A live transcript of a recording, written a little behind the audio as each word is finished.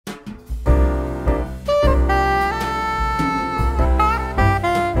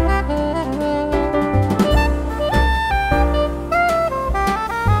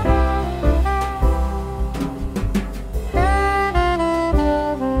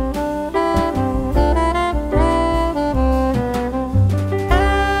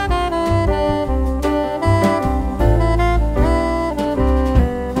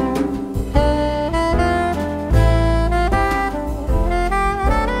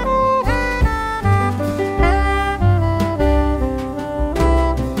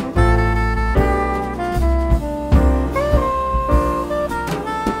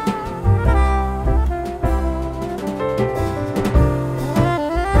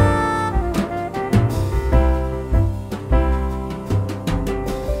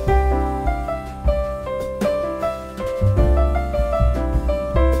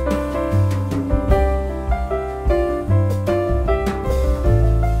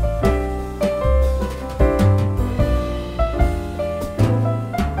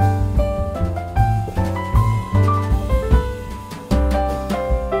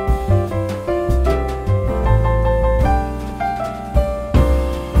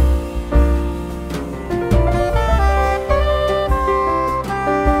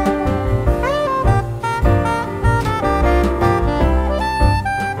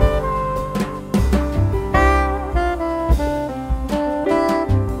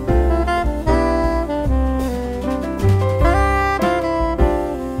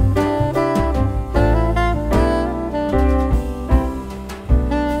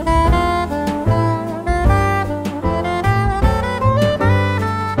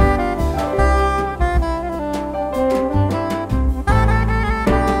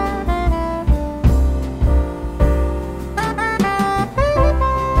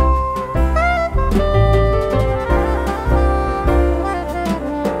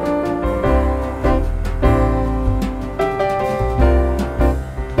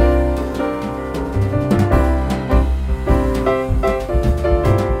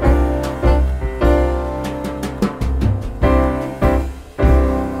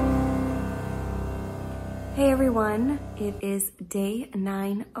Hey everyone, it is day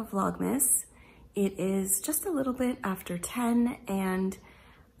 9 of Vlogmas. It is just a little bit after 10 and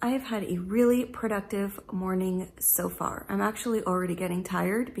I have had a really productive morning so far. I'm actually already getting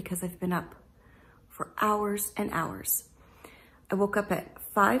tired because I've been up for hours and hours. I woke up at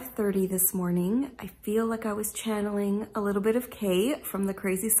 5:30 this morning. I feel like I was channeling a little bit of Kay from the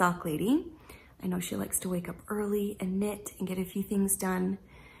Crazy Sock Lady. I know she likes to wake up early and knit and get a few things done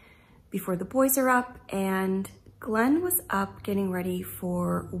before the boys are up, and Glenn was up getting ready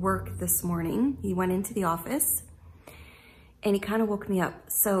for work this morning. He went into the office and he kind of woke me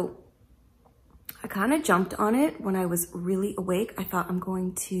up. So I kind of jumped on it when I was really awake. I thought I'm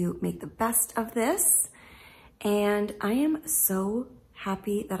going to make the best of this. And I am so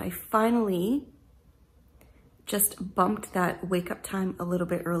happy that I finally just bumped that wake up time a little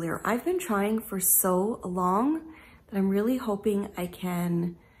bit earlier. I've been trying for so long that I'm really hoping I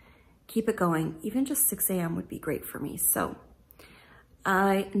can keep it going. Even just 6 a.m. would be great for me. So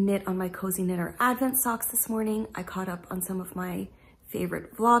I knit on my Cozy Knitter Advent socks this morning. I caught up on some of my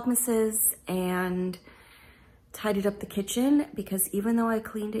favorite Vlogmases and tidied up the kitchen because even though I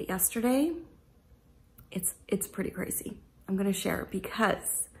cleaned it yesterday, it's pretty crazy. I'm gonna share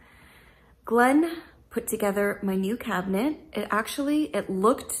because Glenn put together my new cabinet. It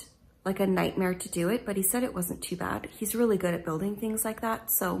looked like a nightmare to do it, but he said it wasn't too bad. He's really good at building things like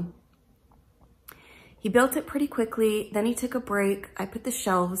that. So he built it pretty quickly, then he took a break. I put the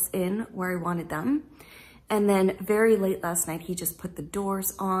shelves in where I wanted them. And then very late last night, he just put the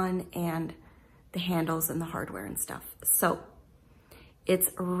doors on and the handles and the hardware and stuff. So it's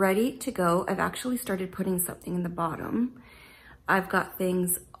ready to go. I've actually started putting something in the bottom. I've got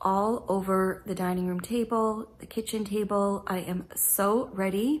things all over the dining room table, the kitchen table. I am so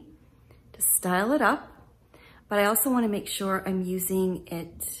ready to style it up, but I also want to make sure I'm using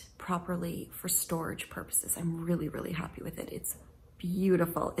it properly for storage purposes. I'm really, really happy with it. It's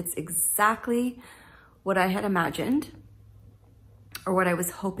beautiful. It's exactly what I had imagined or what I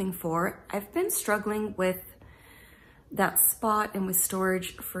was hoping for. I've been struggling with that spot and with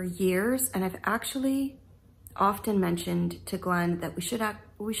storage for years, and I've actually often mentioned to Glenn that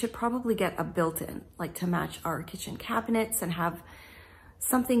we should probably get a built-in, like to match our kitchen cabinets and have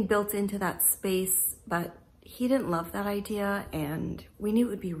something built into that space, but he didn't love that idea and we knew it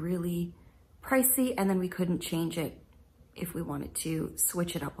would be really pricey and then we couldn't change it if we wanted to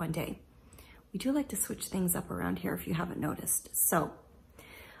switch it up one day. We do like to switch things up around here if you haven't noticed. So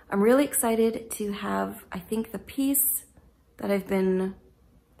I'm really excited to have, I think, the piece that I've been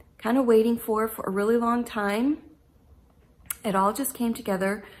kind of waiting for a really long time. It all just came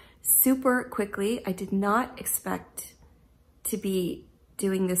together super quickly. I did not expect to be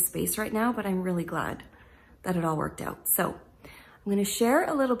doing this space right now, but I'm really glad that it all worked out. So I'm going to share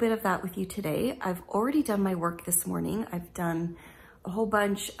a little bit of that with you today. I've already done my work this morning. I've done a whole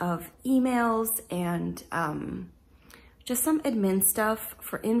bunch of emails and just some admin stuff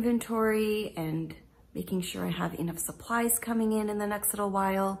for inventory and making sure I have enough supplies coming in the next little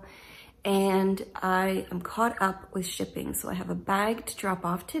while. And I am caught up with shipping. So I have a bag to drop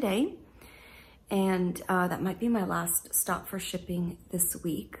off today. And that might be my last stop for shipping this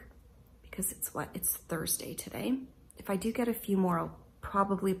week because it's Thursday today. If I do get a few more, I'll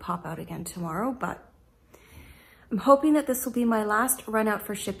probably pop out again tomorrow, but I'm hoping that this will be my last run out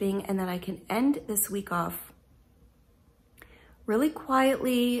for shipping and that I can end this week off really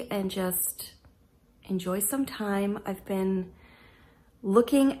quietly and just enjoy some time. I've been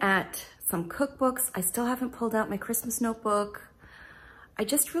looking at some cookbooks. I still haven't pulled out my Christmas notebook. I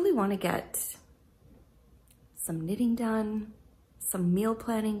just really want to get some knitting done, some meal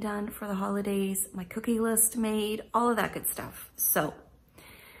planning done for the holidays, my cookie list made, all of that good stuff. So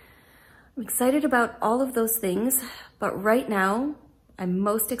I'm excited about all of those things, but right now I'm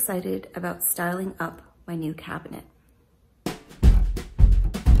most excited about styling up my new cabinet.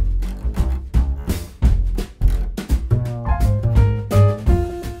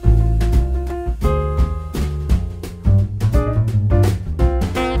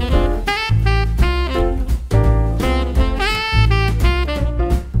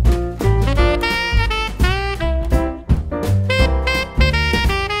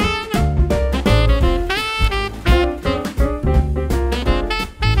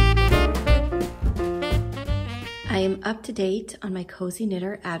 Up to date on my Cozy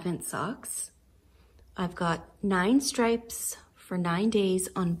Knitter Advent socks. I've got 9 stripes for 9 days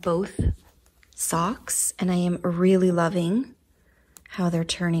on both socks, and I am really loving how they're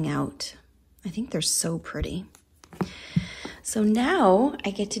turning out. I think they're so pretty. So now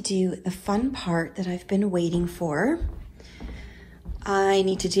I get to do the fun part that I've been waiting for. I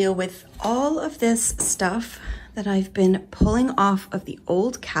need to deal with all of this stuff that I've been pulling off of the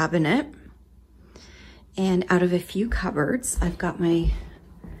old cabinet and out of a few cupboards. I've got my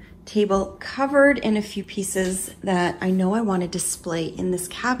table covered in a few pieces that I know I want to display in this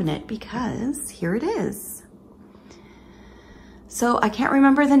cabinet because here it is. So I can't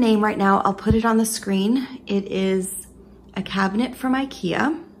remember the name right now. I'll put it on the screen. It is a cabinet from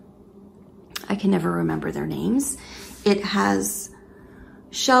IKEA. I can never remember their names. It has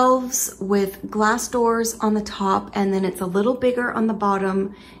shelves with glass doors on the top, and then it's a little bigger on the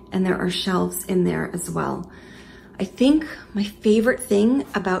bottom, and there are shelves in there as well. I think my favorite thing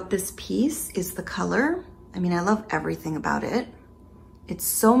about this piece is the color. I mean, I love everything about it. It's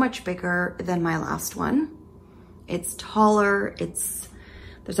so much bigger than my last one. It's taller,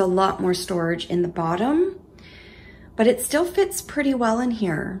 there's a lot more storage in the bottom, but it still fits pretty well in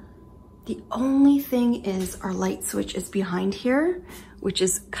here. The only thing is our light switch is behind here, which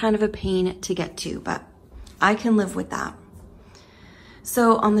is kind of a pain to get to, but I can live with that.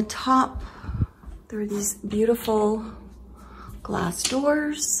 So on the top, there are these beautiful glass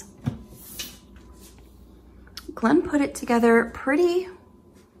doors. Glenn put it together pretty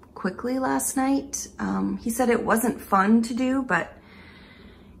quickly last night. He said it wasn't fun to do, but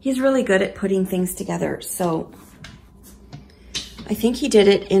he's really good at putting things together. So I think he did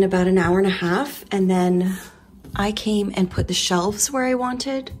it in about an hour and a half, and then I came and put the shelves where I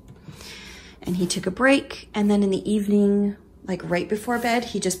wanted, and he took a break, and then in the evening, like right before bed,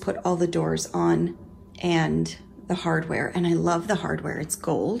 he just put all the doors on and the hardware, and I love the hardware. It's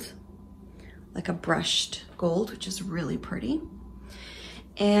gold, like a brushed gold, which is really pretty.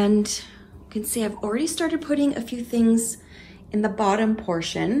 And you can see I've already started putting a few things in the bottom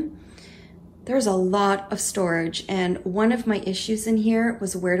portion. There's a lot of storage, and one of my issues in here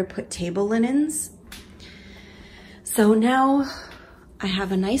was where to put table linens. So now I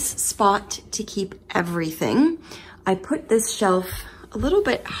have a nice spot to keep everything. I put this shelf a little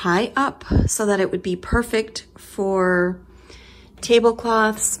bit high up so that it would be perfect for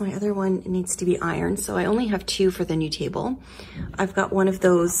tablecloths. My other one needs to be ironed, so I only have two for the new table. I've got one of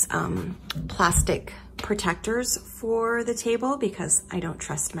those plastic protectors for the table because I don't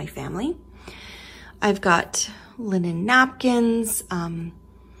trust my family. I've got linen napkins,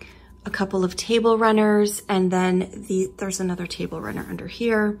 a couple of table runners, and then there's another table runner under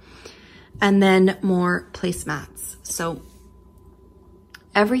here, and then more placemats. So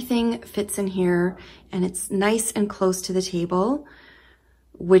everything fits in here, and it's nice and close to the table,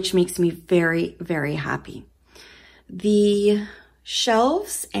 which makes me very, very happy. The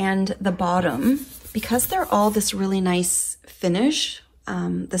shelves and the bottom, because they're all this really nice finish,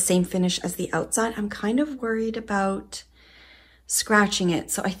 the same finish as the outside, I'm kind of worried about scratching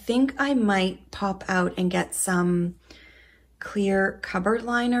it. So I think I might pop out and get some clear cupboard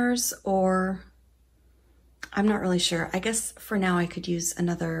liners, or I'm not really sure. I guess for now I could use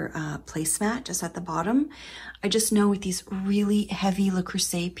another placemat just at the bottom. I just know with these really heavy Le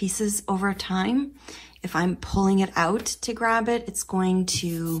Creuset pieces over time, if I'm pulling it out to grab it, it's going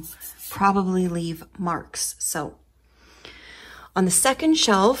to probably leave marks. So on the second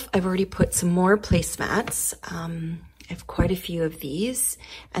shelf, I've already put some more placemats. I have quite a few of these.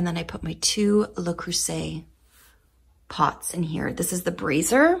 And then I put my two Le Creuset pots in here. This is the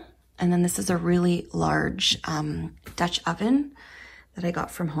brazier, and then this is a really large Dutch oven that I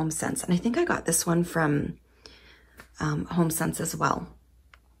got from HomeSense. And I think I got this one from HomeSense as well.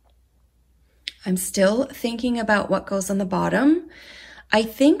 I'm still thinking about what goes on the bottom. I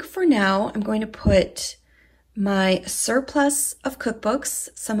think for now, I'm going to put my surplus of cookbooks,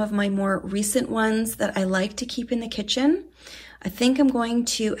 some of my more recent ones that I like to keep in the kitchen. I think I'm going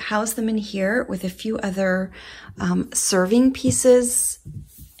to house them in here with a few other serving pieces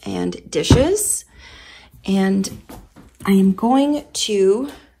and dishes. And I am going to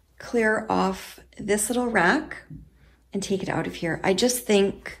clear off this little rack and take it out of here. I just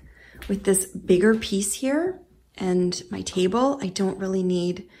think with this bigger piece here and my table, I don't really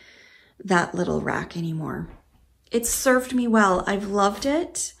need that little rack anymore. It's served me well. I've loved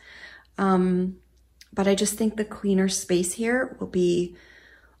it. But I just think the cleaner space here will be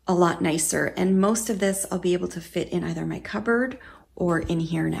a lot nicer. And most of this I'll be able to fit in either my cupboard or in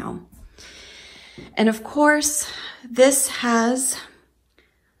here now. And of course, this has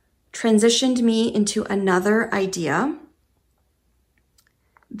transitioned me into another idea.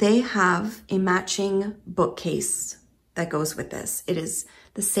 They have a matching bookcase that goes with this. It is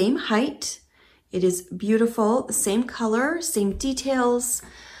the same height. It is beautiful, the same color, same details.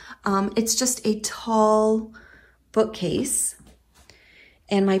 It's just a tall bookcase.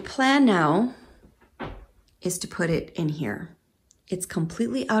 And my plan now is to put it in here. It's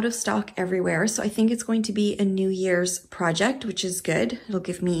completely out of stock everywhere, so I think it's going to be a New Year's project, which is good. It'll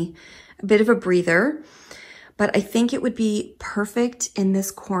give me a bit of a breather, but I think it would be perfect in this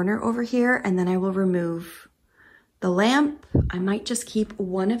corner over here, and then I will remove the lamp. I might just keep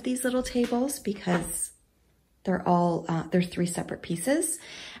one of these little tables because they're all, they're 3 separate pieces.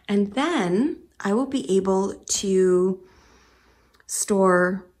 And then I will be able to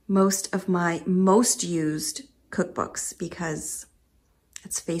store most of my most used cookbooks because,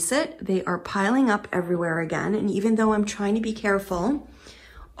 let's face it, they are piling up everywhere again. And even though I'm trying to be careful,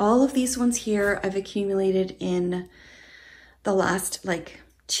 all of these ones here I've accumulated in the last like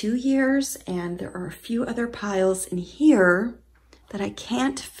 2 years, and there are a few other piles in here that I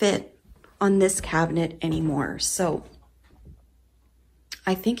can't fit on this cabinet anymore. So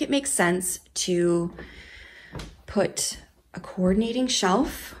I think it makes sense to put a coordinating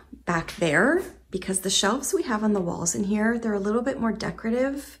shelf back there, because the shelves we have on the walls in here, they're a little bit more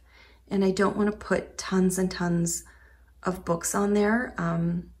decorative, and I don't want to put tons and tons of books on there.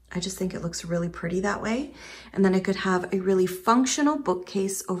 I just think it looks really pretty that way. And then I could have a really functional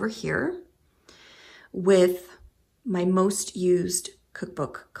bookcase over here with my most used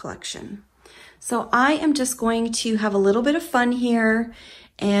cookbook collection. So I am just going to have a little bit of fun here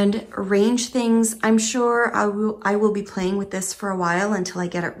and arrange things. I'm sure I will be playing with this for a while until I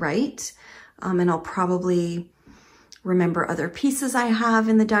get it right. And I'll probably remember other pieces I have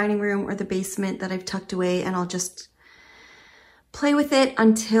in the dining room or the basement that I've tucked away, and I'll just play with it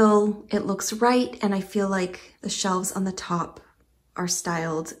until it looks right and I feel like the shelves on the top are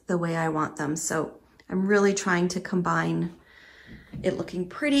styled the way I want them. So I'm really trying to combine it looking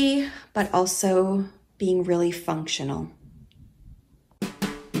pretty, but also being really functional.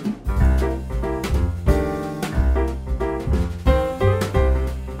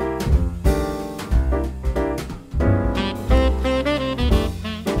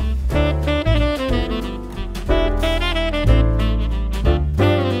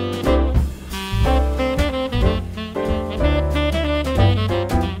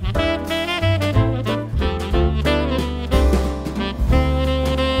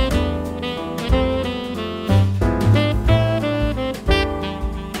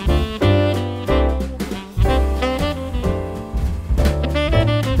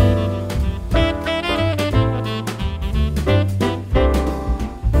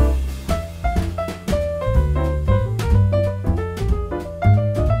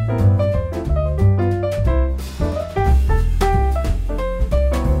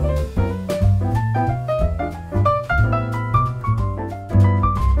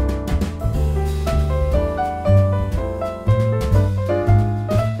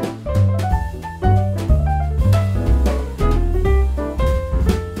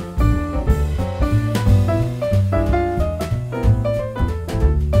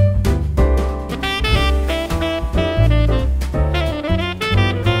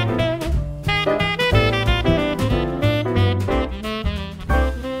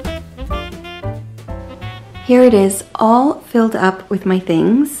 Here it is, all filled up with my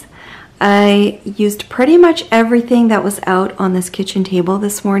things. I used pretty much everything that was out on this kitchen table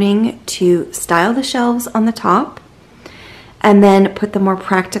this morning to style the shelves on the top, and then put the more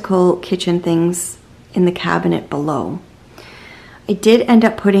practical kitchen things in the cabinet below. I did end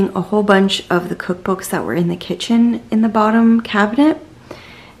up putting a whole bunch of the cookbooks that were in the kitchen in the bottom cabinet,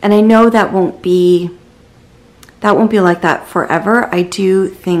 and I know that won't be like that forever. I do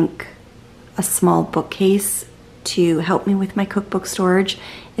think a small bookcase to help me with my cookbook storage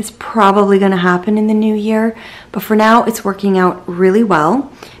is probably going to happen in the new year, but for now it's working out really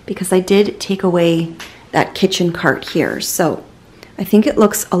well because I did take away that kitchen cart here. So I think it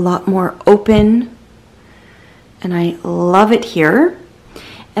looks a lot more open and I love it here.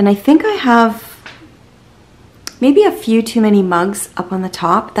 And I think I have maybe a few too many mugs up on the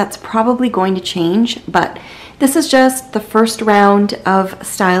top. That's probably going to change, but this is just the first round of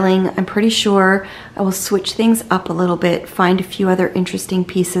styling. I'm pretty sure I will switch things up a little bit, find a few other interesting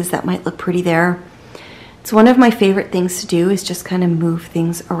pieces that might look pretty there. It's one of my favorite things to do, is just kind of move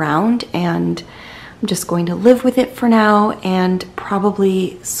things around, and I'm just going to live with it for now and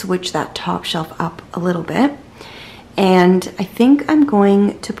probably switch that top shelf up a little bit. And I think I'm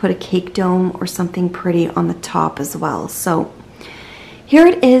going to put a cake dome or something pretty on the top as well. So here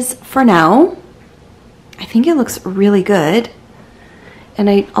it is for now. I think it looks really good.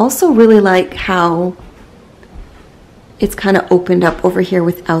 And I also really like how it's kind of opened up over here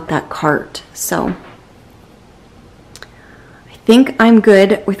without that cart. So I think I'm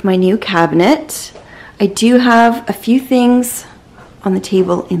good with my new cabinet. I do have a few things on the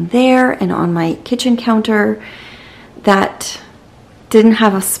table in there and on my kitchen counter that didn't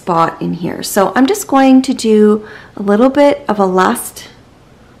have a spot in here. So I'm just going to do a little bit of a last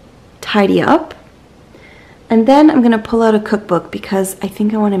tidy up. And then I'm gonna pull out a cookbook because I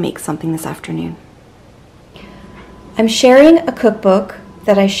think I wanna make something this afternoon. I'm sharing a cookbook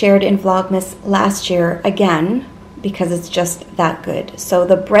that I shared in Vlogmas last year again because it's just that good. So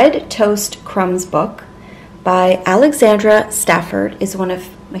the Bread Toast Crumbs book by Alexandra Stafford is one of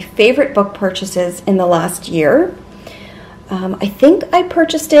my favorite book purchases in the last year. I think I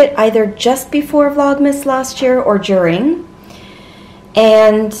purchased it either just before Vlogmas last year or during.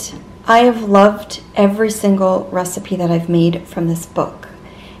 And I have loved every single recipe that I've made from this book.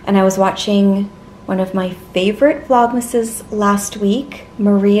 And I was watching one of my favorite Vlogmases last week,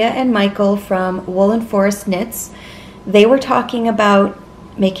 Maria and Michael from Wool and Forest Knits. They were talking about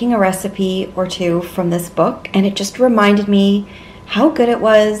making a recipe or two from this book, and it just reminded me how good it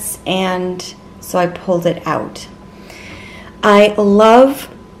was, and so I pulled it out. I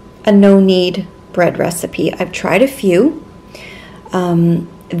love a no-knead bread recipe. I've tried a few.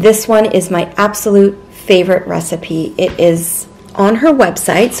 This one is my absolute favorite recipe. It is on her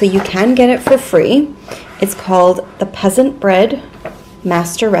website, so you can get it for free. It's called the Peasant Bread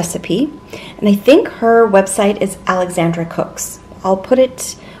Master Recipe, and I think her website is Alexandra Cooks. I'll put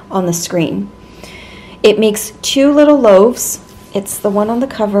it on the screen. It makes 2 little loaves. It's the one on the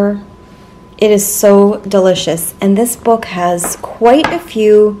cover. It is so delicious, and this book has quite a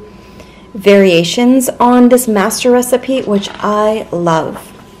few variations on this master recipe, which I love.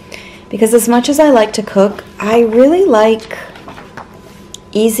 Because as much as I like to cook, I really like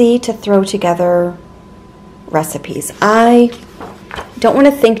easy to throw together recipes. I don't want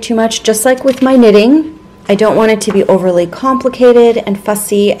to think too much, just like with my knitting. I don't want it to be overly complicated and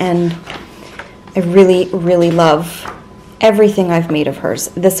fussy, and I really, really love everything I've made of hers.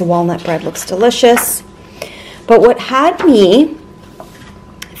 This walnut bread looks delicious. But what had me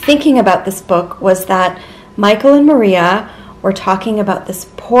thinking about this book was that Michael and Maria were talking about this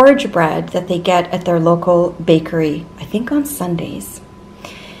porridge bread that they get at their local bakery, I think on Sundays.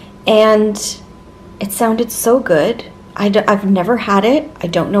 And it sounded so good. I've never had it. I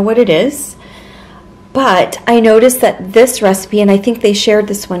don't know what it is. But I noticed that this recipe, and I think they shared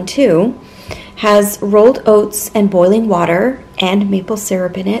this one too, has rolled oats and boiling water and maple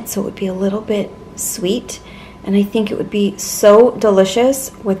syrup in it, so it would be a little bit sweet. And I think it would be so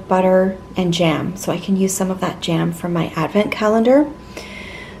delicious with butter and jam. So I can use some of that jam from my advent calendar.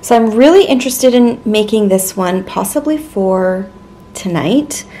 So I'm really interested in making this one, possibly for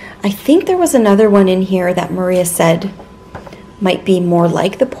tonight. I think there was another one in here that Maria said might be more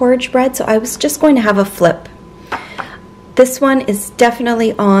like the porridge bread. So I was just going to have a flip. This one is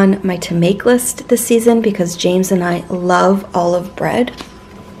definitely on my to make list this season because James and I love olive bread.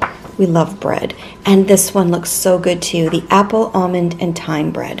 We love bread. And this one looks so good too, the apple, almond, and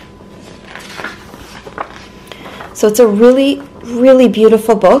thyme bread. So it's a really, really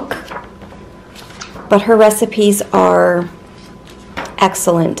beautiful book, but her recipes are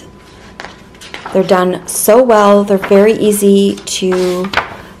excellent. They're done so well. They're very easy to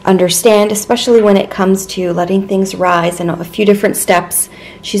understand, especially when it comes to letting things rise and a few different steps.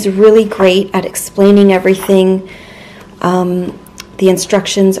 She's really great at explaining everything. The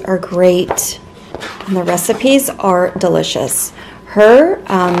instructions are great, and the recipes are delicious. Her,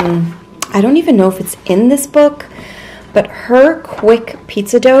 I don't even know if it's in this book, but her quick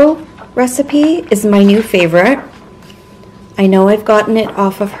pizza dough recipe is my new favorite. I know I've gotten it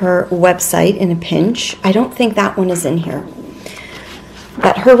off of her website in a pinch. I don't think that one is in here.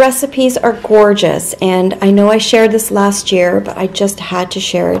 But her recipes are gorgeous, and I know I shared this last year, but I just had to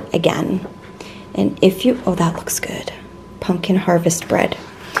share it again. And if you, oh, that looks good. Pumpkin harvest bread.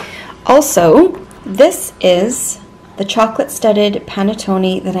 Also, this is the chocolate studded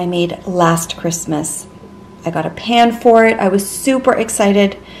panettone that I made last Christmas. I got a pan for it. I was super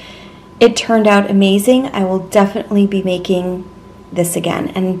excited. It turned out amazing. I will definitely be making this again.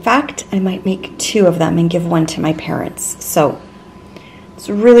 And in fact, I might make 2 of them and give one to my parents. So it's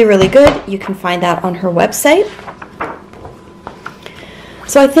really, really good. You can find that on her website.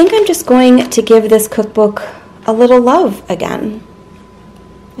 So I think I'm just going to give this cookbook a little love again.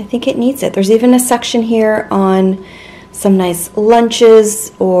 I think it needs it. There's even a section here on some nice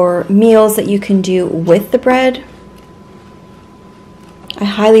lunches or meals that you can do with the bread. I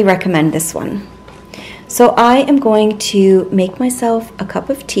highly recommend this one. So I am going to make myself a cup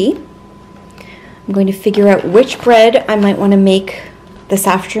of tea. I'm going to figure out which bread I might want to make this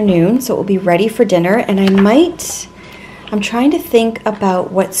afternoon so it will be ready for dinner, and I'm trying to think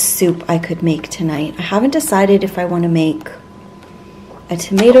about what soup I could make tonight. I haven't decided if I want to make a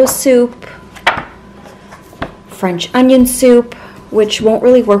tomato soup, French onion soup, which won't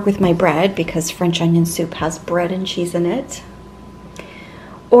really work with my bread because French onion soup has bread and cheese in it,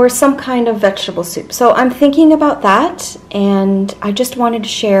 or some kind of vegetable soup. So I'm thinking about that, and I just wanted to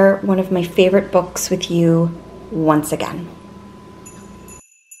share one of my favorite books with you once again.